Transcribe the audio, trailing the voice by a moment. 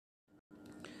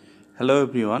Hello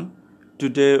everyone.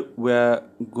 Today we are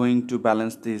going to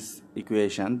balance this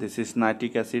equation. This is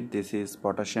nitric acid, this is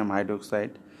potassium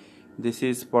hydroxide, this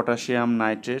is potassium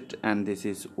nitrate, and this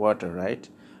is water, right?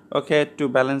 Okay, to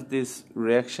balance this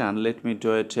reaction, let me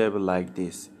draw a table like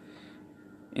this.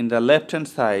 In the left hand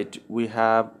side we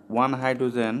have one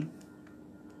hydrogen,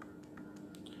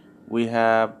 we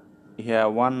have here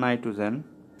one nitrogen,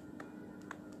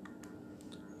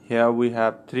 here we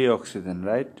have three oxygen,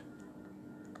 right?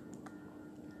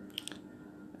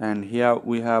 And here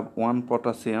we have one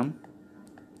potassium,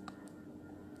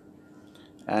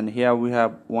 and here we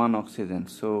have one oxygen,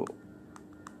 so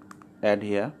add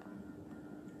here,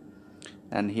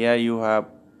 and here you have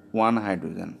one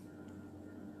hydrogen,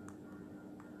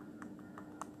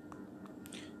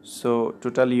 so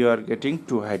total you are getting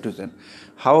two hydrogen.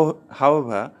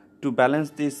 However, to balance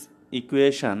this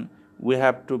equation we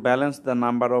have to balance the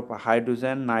number of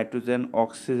hydrogen, nitrogen,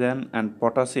 oxygen and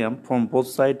potassium from both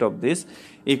sides of this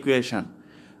equation.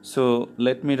 So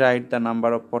let me write the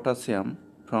number of potassium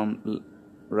from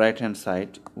right hand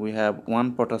side. We have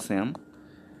one potassium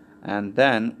and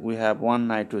then we have one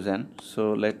nitrogen,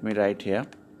 so let me write here,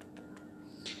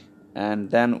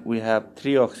 and then we have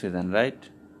three oxygen, right?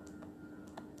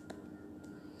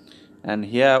 And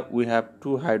here we have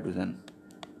two hydrogen,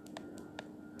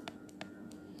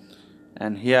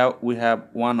 and here we have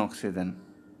one oxygen.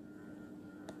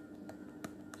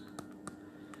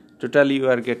 Totally you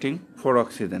are getting 4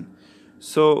 oxygen.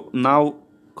 So now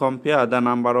compare the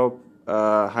number of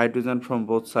hydrogen from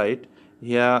both sides.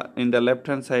 Here in the left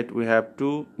hand side we have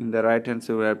 2, in the right hand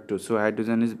side we have 2, so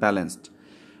hydrogen is balanced.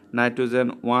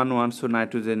 Nitrogen 1 1, so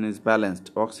nitrogen is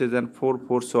balanced. Oxygen 4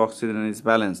 4, so oxygen is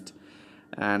balanced.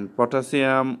 And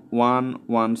potassium 1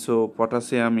 1, so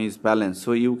potassium is balanced.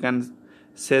 So you can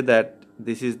say that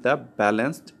this is the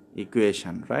balanced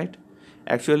equation, right?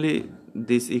 Actually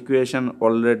this equation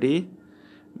already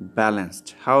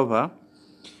balanced. However,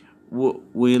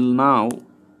 we'll now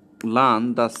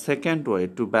learn the second way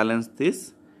to balance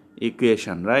this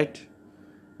equation, right?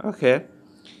 Okay,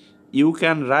 you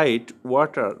can write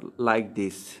water like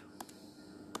this,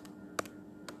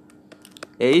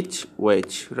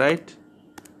 HOH, right?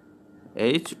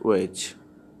 HOH.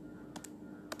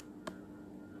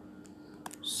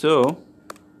 So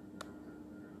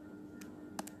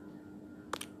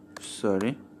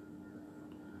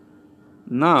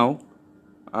now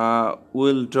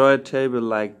we'll draw a table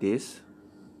like this,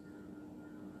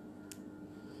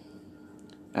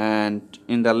 and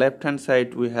in the left hand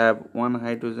side we have one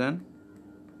hydrogen,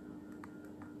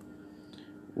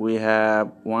 we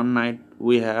have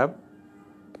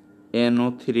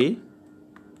NO3,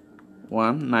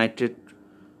 one nitrate,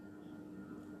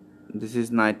 this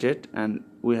is nitrate, and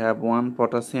we have one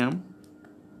potassium,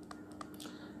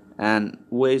 and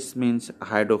OH means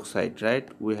hydroxide, right?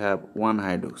 We have one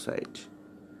hydroxide.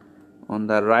 On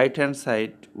the right hand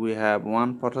side we have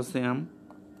one potassium,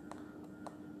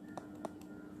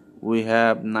 we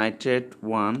have nitrate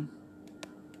 1,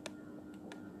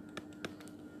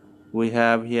 we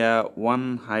have here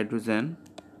one hydrogen,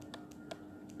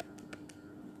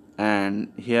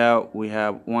 and here we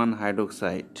have one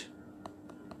hydroxide.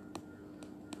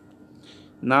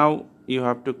 Now you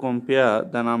have to compare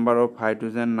the number of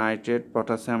hydrogen, nitrate,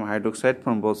 potassium hydroxide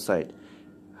from both sides.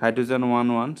 Hydrogen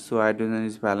 1 1, so hydrogen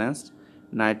is balanced.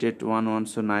 Nitrate 1 1,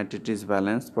 so nitrate is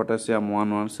balanced. Potassium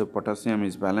 1 1, so potassium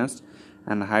is balanced.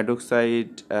 And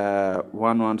hydroxide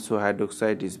 1 1, so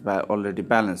hydroxide is already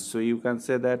balanced. So you can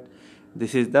say that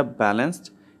this is the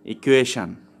balanced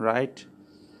equation, right?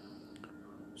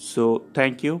 So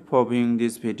thank you for viewing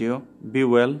this video. Be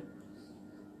well.